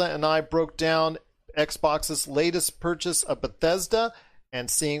Garza and I broke down Xbox's latest purchase of Bethesda and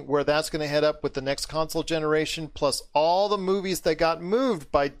seeing where that's going to head up with the next console generation, plus all the movies that got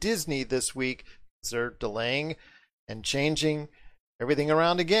moved by Disney this week. They're delaying and changing everything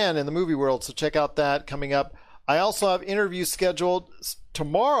around again in the movie world. So check out that coming up. I also have interviews scheduled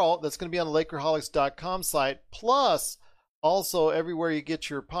tomorrow that's going to be on the Lakerholics.com site, plus also everywhere you get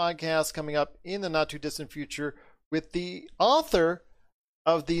your podcast coming up in the not too distant future with the author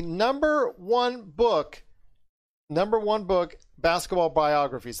of the number one book, basketball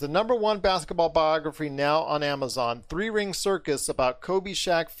biographies. The number one basketball biography now on Amazon, Three Ring Circus, about Kobe,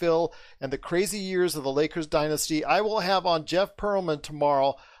 Shaq, Phil, and the crazy years of the Lakers dynasty. I will have on Jeff Pearlman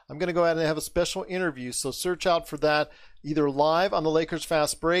tomorrow. I'm going to go ahead and have a special interview, so search out for that either live on the Lakers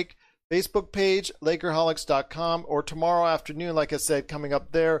Fast Break Facebook page, Lakerholics.com, or tomorrow afternoon, like I said, coming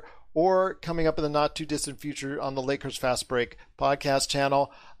up there, or coming up in the not too distant future on the Lakers Fast Break podcast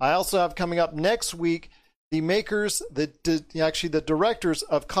channel. I also have coming up next week the makers, the directors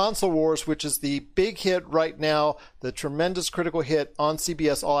of Console Wars, which is the big hit right now, the tremendous critical hit on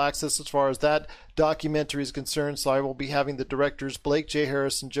CBS All Access as far as that documentary is concerned. So I will be having the directors, Blake J.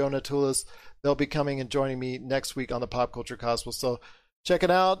 Harris and Jonah Tulis. They'll be coming and joining me next week on the Pop Culture Cosmos. So check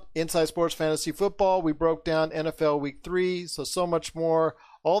it out. Inside Sports Fantasy Football. We broke down NFL Week 3, so much more.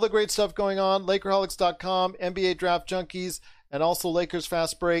 All the great stuff going on. Lakerholics.com, NBA Draft Junkies, and also Lakers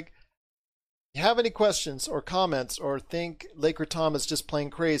Fast Break. If you have any questions or comments or think Laker Tom is just plain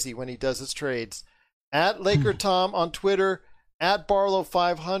crazy when he does his trades, at Laker Tom on Twitter, at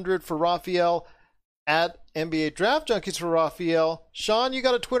Barlow500 for Raphael, at NBA Draft Junkies for Raphael. Sean, you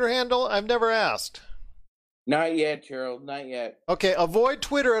got a Twitter handle? I've never asked. Not yet, Gerald. Not yet. Okay, avoid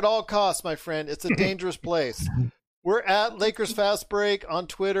Twitter at all costs, my friend. It's a dangerous place. We're at Lakers Fast Break on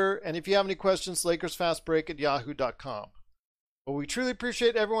Twitter, and if you have any questions, LakersFastBreak@yahoo.com. Well, we truly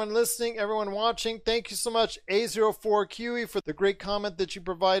appreciate everyone listening, everyone watching. Thank you so much, A04QE, for the great comment that you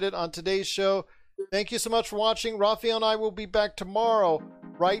provided on today's show. Thank you so much for watching. Raphael and I will be back tomorrow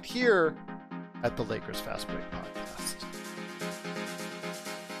right here at the Lakers Fast Break Podcast.